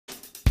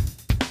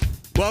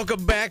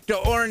Welcome back to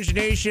Orange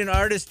Nation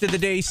Artist of the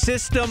Day,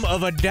 System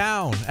of a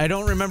Down. I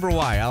don't remember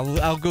why.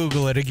 I'll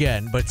Google it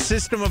again. But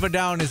System of a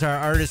Down is our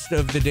Artist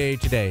of the Day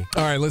today.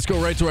 All right, let's go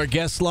right to our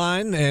guest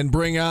line and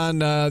bring on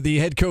the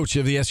head coach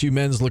of the SU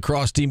men's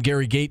lacrosse team,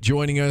 Gary Gait,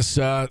 joining us.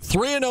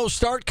 3-0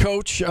 start,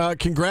 Coach.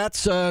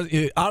 Congrats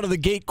out of the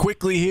gate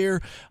quickly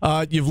here.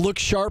 You've looked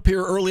sharp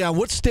here early on.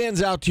 What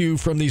stands out to you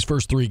from these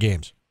first three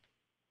games?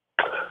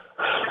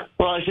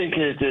 Well, I think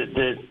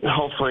that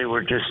hopefully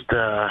we're just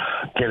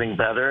getting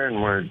better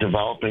and we're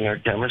developing our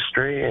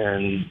chemistry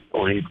and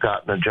we've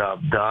gotten the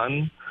job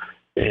done.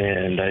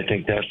 And I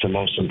think that's the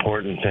most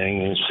important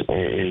thing is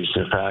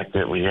the fact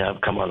that we have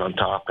come out on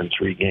top in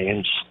 3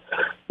 games.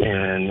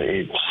 And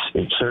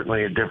it's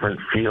certainly a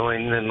different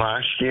feeling than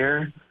last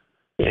year.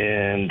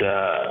 And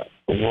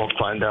we'll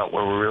find out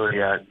where we're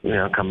really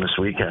at, come this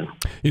weekend.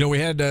 We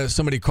had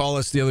somebody call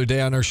us the other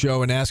day on our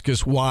show and ask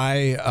us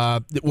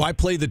why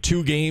play the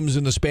 2 games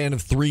in the span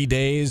of 3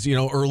 days,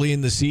 early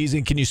in the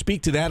season. Can you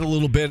speak to that a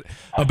little bit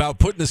about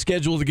putting the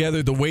schedule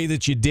together the way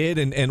that you did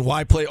and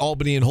why play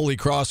Albany and Holy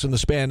Cross in the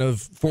span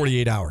of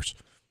 48 hours?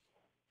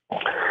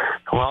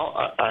 Well,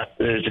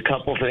 there's a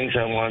couple things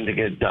I wanted to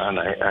get done.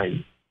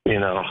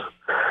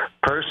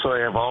 Personally,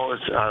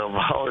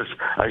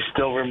 I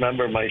still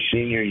remember my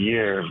senior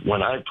year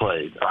when I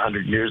played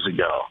 100 years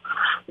ago,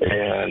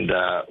 and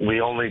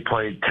we only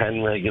played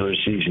 10 regular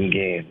season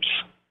games,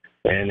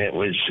 and it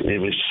was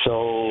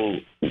so,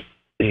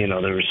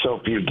 there were so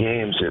few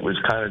games. It was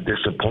kind of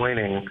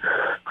disappointing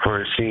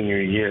for a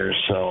senior year.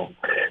 So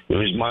it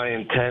was my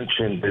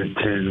intention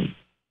to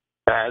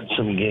add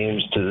some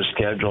games to the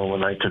schedule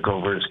when I took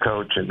over as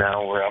coach, and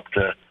now we're up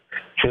to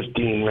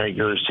 15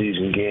 regular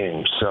season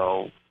games.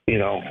 So,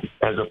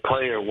 as a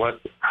player,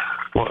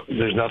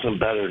 there's nothing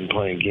better than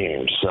playing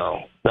games. So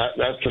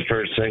that's the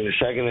first thing. The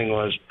second thing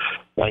was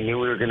I knew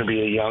we were going to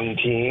be a young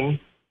team,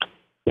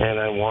 and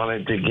I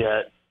wanted to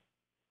get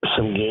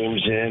some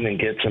games in and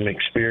get some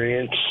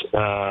experience,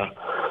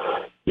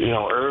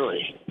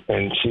 early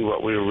and see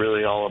what we were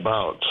really all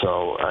about.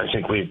 So I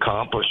think we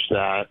accomplished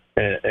that,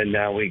 and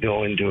now we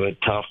go into a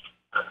tough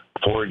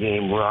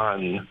 4-game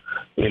run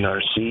in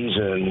our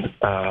season.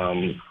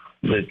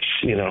 That's,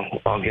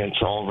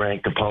 against all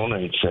ranked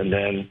opponents. And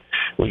then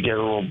we get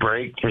a little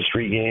break for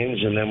 3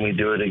 games, and then we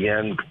do it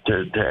again to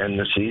end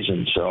the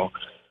season. So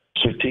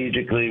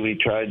strategically, we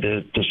tried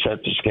to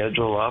set the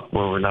schedule up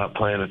where we're not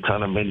playing a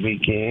ton of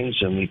midweek games,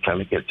 and we kind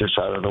of get this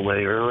out of the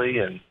way early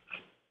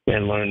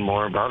and learn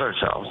more about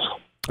ourselves.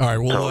 All right,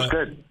 well, so it was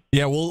good.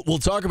 Yeah, we'll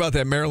talk about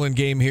that Maryland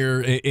game here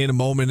in a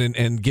moment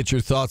and get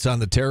your thoughts on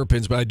the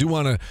Terrapins, but I do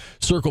want to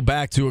circle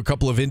back to a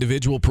couple of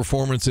individual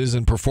performances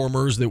and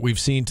performers that we've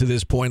seen to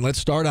this point. Let's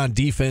start on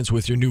defense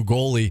with your new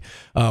goalie,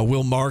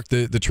 Will Mark,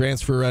 the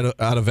transfer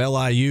out of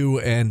LIU.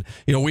 And,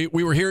 we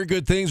were hearing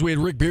good things. We had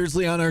Rick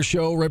Beardsley on our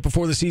show right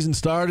before the season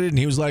started, and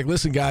he was like,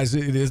 listen, guys,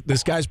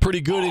 this guy's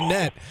pretty good in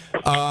net.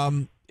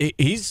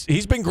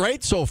 He's been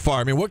great so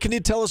far. I mean, what can you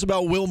tell us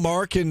about Will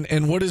Mark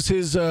and what is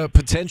his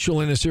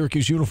potential in a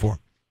Syracuse uniform?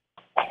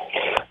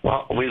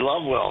 Well, we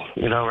love Will.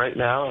 Right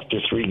now, after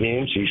 3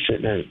 games, he's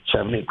sitting at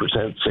 70%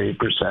 save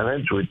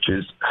percentage, which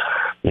is,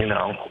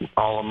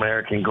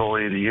 All-American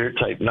Goalie of the Year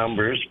type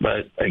numbers.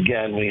 But,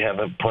 again, we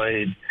haven't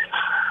played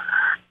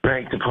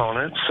ranked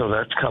opponents, so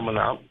that's coming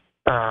up.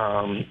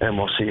 And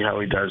we'll see how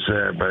he does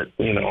there. But,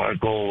 our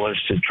goal was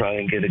to try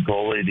and get a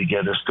goalie to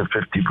get us to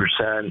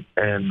 50%.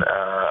 And,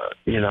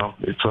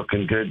 it's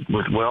looking good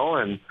with Will.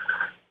 And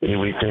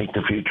we think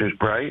the future's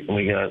bright. And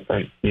we got,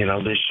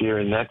 this year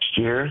and next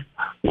year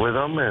with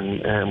him.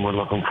 And we're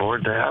looking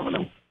forward to having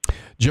him.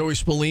 Joey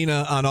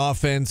Spallina on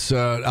offense,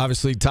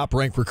 obviously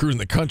top-ranked recruit in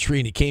the country,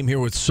 and he came here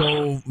with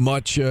so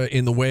much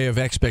in the way of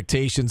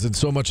expectations and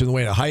so much in the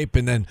way of hype.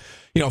 And then,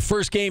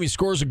 first game he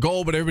scores a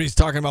goal, but everybody's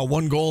talking about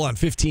 1 goal on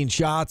 15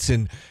 shots.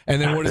 And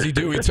then what does he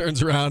do? He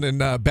turns around and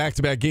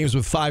back-to-back games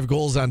with 5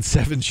 goals on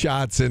 7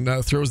 shots and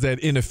throws that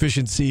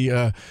inefficiency,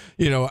 out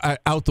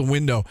the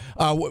window.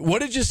 What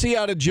did you see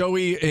out of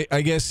Joey? I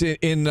guess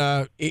in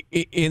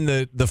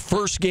the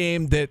first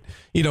game that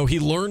he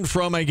learned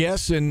from, I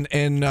guess, and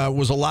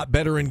was a lot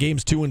better in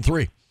games 2 and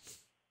 3.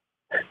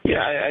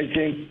 Yeah, I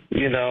think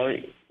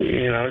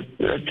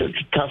it's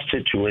a tough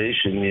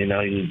situation.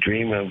 You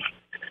dream of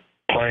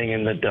playing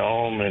in the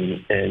Dome,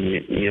 and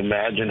you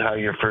imagine how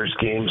your first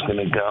game's going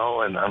to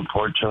go, and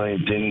unfortunately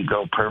it didn't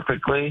go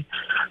perfectly.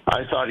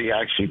 I thought he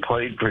actually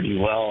played pretty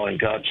well and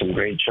got some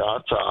great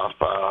shots off.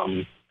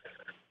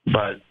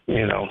 But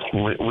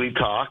we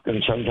talked,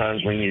 and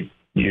sometimes when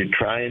you're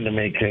trying to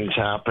make things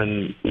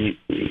happen,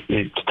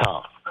 it's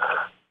tough.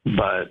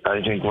 But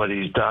I think what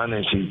he's done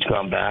is he's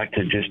gone back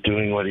to just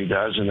doing what he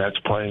does, and that's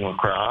playing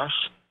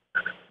lacrosse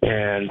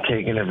and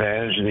taking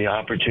advantage of the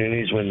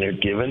opportunities when they're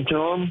given to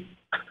him.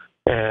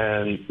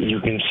 And you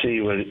can see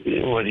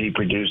what he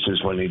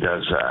produces when he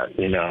does that.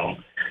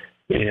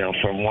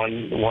 From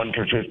one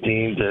for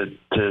 15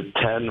 to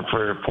 10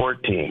 for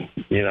 14.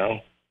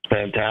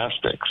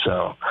 Fantastic.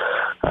 So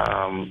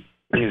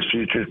his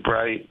future's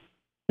bright.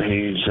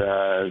 He's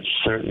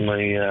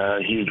certainly a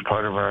huge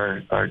part of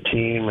our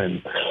team,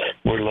 and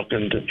we're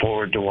looking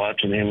forward to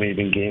watching him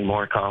even gain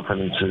more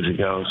confidence as he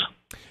goes.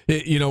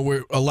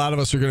 A lot of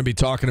us are going to be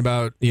talking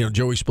about,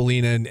 Joey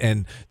Spallina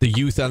and the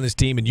youth on this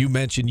team, and you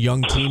mentioned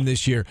young team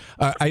this year.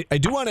 I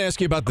do want to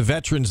ask you about the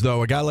veterans,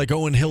 though. A guy like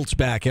Owen Hiltz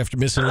back after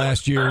missing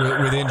last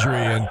year with injury,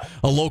 and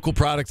a local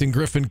product in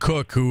Griffin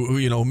Cook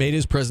who made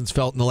his presence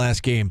felt in the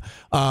last game.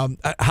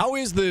 How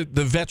is the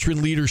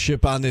veteran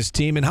leadership on this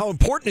team, and how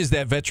important is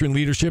that veteran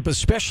leadership,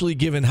 especially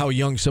given how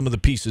young some of the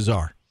pieces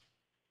are?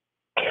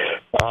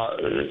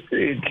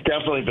 It's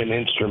definitely been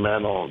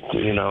instrumental.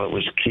 It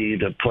was key.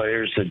 The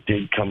players that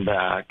did come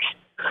back,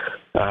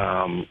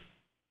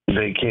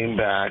 they came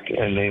back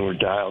and they were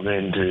dialed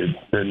into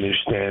the new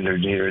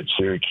standard here at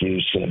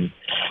Syracuse and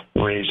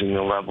raising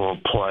the level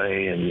of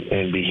play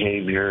and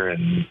behavior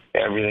and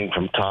everything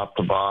from top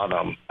to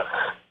bottom.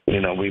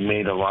 We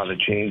made a lot of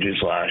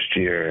changes last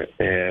year,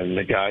 and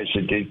the guys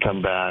that did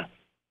come back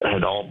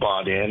had all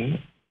bought in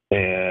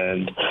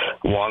and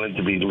wanted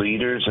to be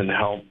leaders and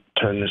help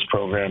turn this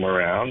program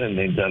around, and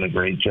they've done a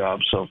great job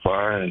so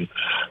far. And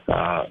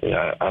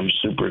I'm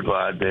super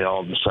glad they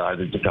all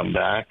decided to come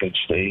back and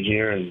stay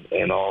here,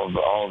 and all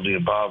of the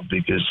above,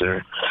 because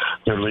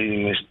they're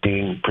leading this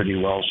team pretty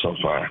well so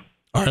far.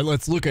 All right,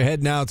 let's look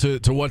ahead now to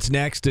what's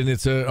next, and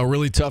it's a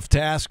really tough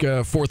task.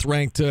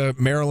 Fourth-ranked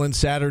Maryland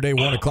Saturday,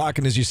 1 o'clock,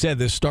 and as you said,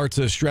 this starts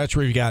a stretch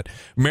where you've got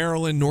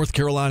Maryland, North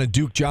Carolina,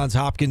 Duke, Johns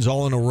Hopkins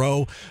all in a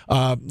row.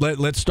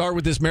 Let's start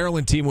with this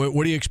Maryland team.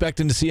 What are you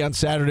expecting to see on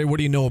Saturday? What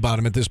do you know about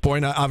them at this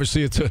point?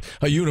 Obviously, it's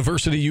a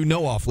university you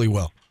know awfully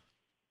well.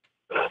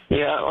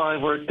 Yeah, well, I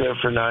worked there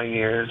for 9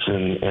 years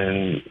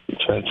and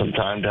spent some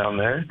time down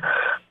there,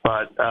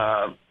 but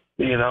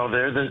they're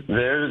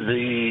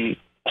the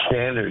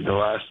standard. The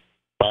last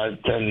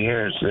 5-10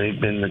 years, they've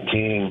been the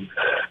team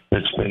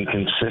that's been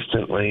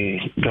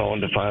consistently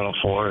going to Final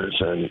Fours,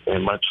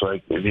 and much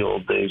like the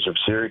old days of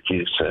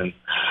Syracuse. And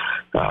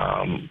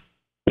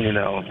they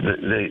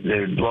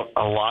look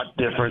a lot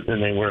different than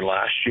they were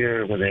last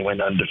year when they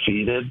went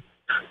undefeated.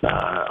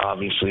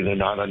 Obviously, they're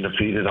not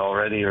undefeated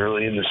already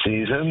early in the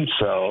season,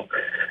 so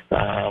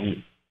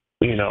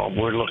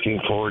we're looking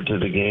forward to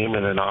the game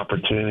and an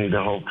opportunity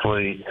to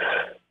hopefully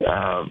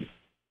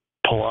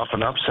pull off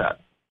an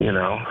upset.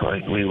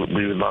 We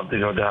would love to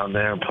go down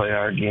there and play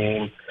our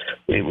game.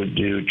 It would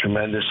do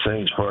tremendous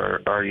things for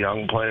our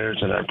young players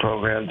and our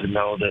program to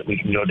know that we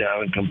can go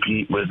down and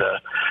compete with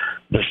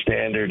the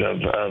standard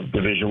of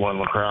Division I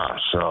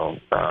lacrosse. So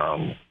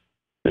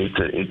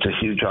it's a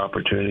huge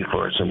opportunity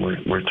for us, and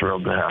we're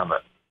thrilled to have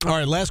it. All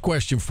right, last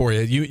question for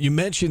you. You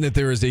mentioned that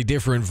there is a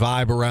different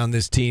vibe around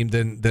this team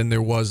than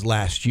there was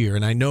last year,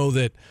 and I know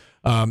that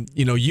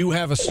you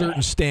have a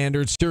certain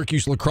standard.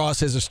 Syracuse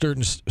lacrosse has a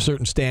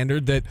certain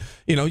standard that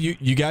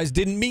you guys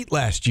didn't meet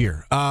last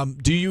year.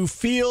 Do you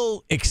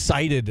feel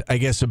excited, I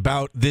guess,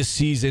 about this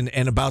season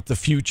and about the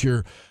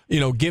future?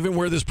 Given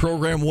where this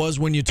program was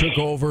when you took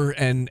over,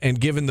 and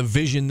given the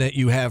vision that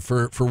you have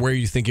for where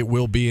you think it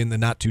will be in the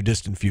not too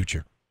distant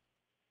future.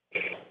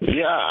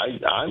 Yeah,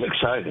 I'm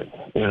excited.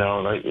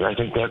 I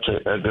think that's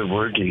a good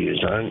word to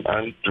use.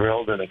 I'm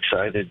thrilled and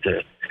excited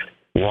to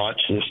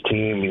watch this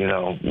team.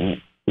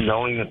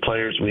 Knowing the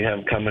players we have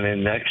coming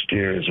in next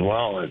year as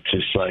well, it's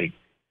just like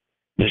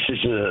this is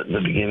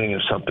the beginning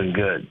of something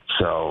good.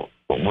 So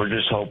we're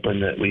just hoping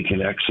that we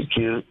can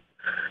execute,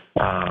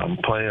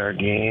 play our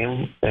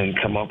game, and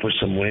come up with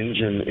some wins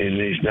in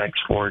these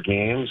next 4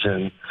 games,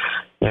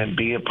 and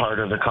be a part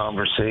of the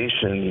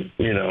conversation,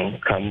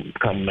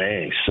 come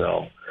May.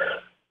 So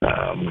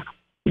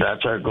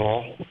that's our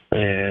goal,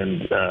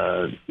 and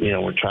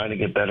we're trying to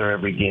get better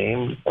every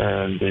game,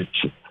 and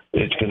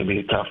it's going to be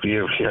a tough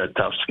year. We got a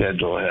tough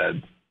schedule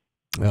ahead.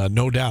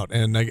 No doubt.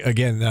 And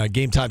again,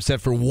 game time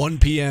set for 1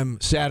 p.m.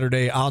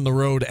 Saturday on the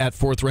road at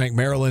fourth-ranked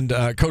Maryland.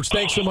 Coach,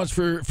 thanks so much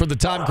for the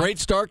time. Great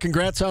start.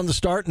 Congrats on the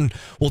start, and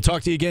we'll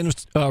talk to you again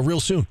real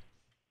soon.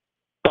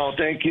 Oh,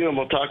 thank you, and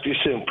we'll talk to you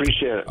soon.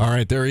 Appreciate it. All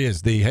right, there he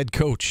is, the head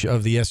coach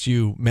of the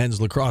SU men's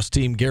lacrosse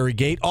team, Gary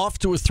Gait, off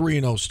to a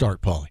 3-0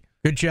 start, Paulie.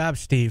 Good job,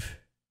 Steve.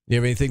 You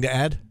have anything to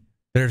add?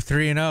 They're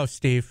 3-0,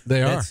 Steve.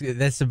 They are.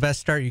 That's the best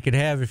start you could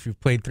have if you've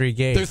played 3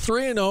 games. They're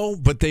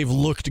 3-0, but they've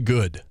looked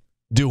good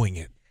doing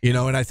it.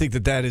 And I think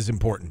that is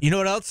important. You know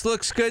what else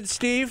looks good,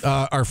 Steve?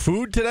 Our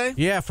food today?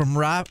 Yeah, from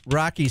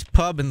Rocky's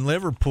Pub in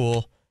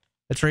Liverpool.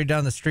 That's right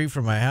down the street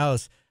from my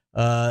house.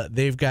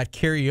 They've got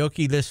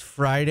karaoke this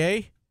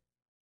Friday,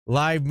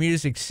 live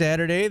music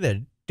Saturday,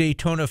 the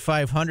Daytona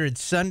 500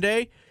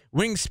 Sunday,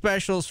 wing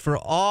specials for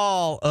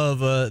all of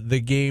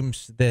the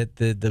games that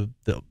the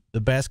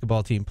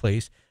basketball team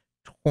plays.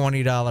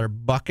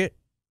 $20 bucket,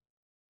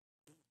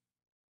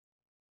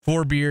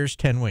 4 beers,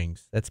 10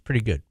 wings. That's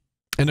pretty good.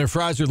 And their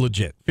fries are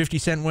legit.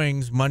 50-cent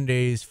wings,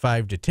 Mondays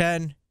 5 to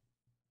 10.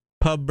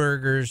 Pub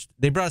burgers.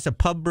 They brought us a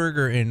pub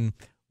burger and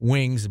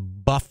wings,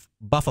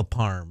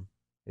 Buffaparm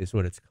is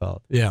what it's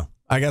called. Yeah.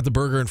 I got the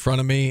burger in front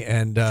of me,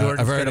 and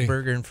Jordan's got a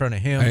burger in front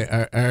of him.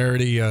 I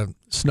already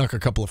snuck a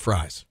couple of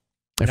fries.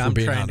 And I'm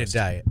trying to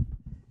diet.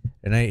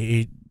 And I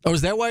ate. Oh,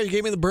 is that why you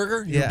gave me the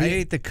burger? I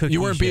ate the cookies.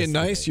 You weren't being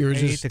nice? You were I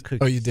just. ate the cookies.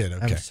 Oh, you did?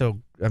 Okay.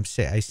 I'm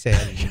sad. I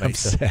saddened I'm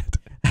myself. sad.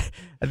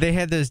 They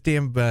had those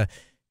damn the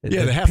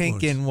half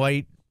pink moons. and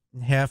white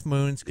half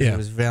moons because Yeah. it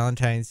was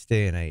Valentine's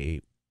Day, and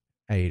I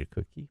ate a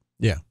cookie.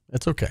 Yeah,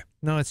 that's okay.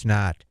 No, it's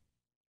not.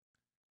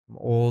 I'm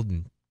old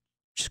and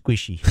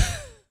squishy.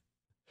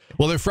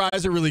 Well, their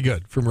fries are really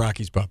good from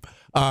Rocky's Pub.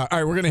 All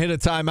right, we're going to hit a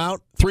timeout.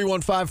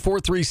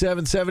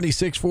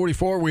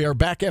 315-437-7644. We are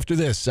back after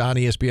this on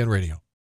ESPN Radio.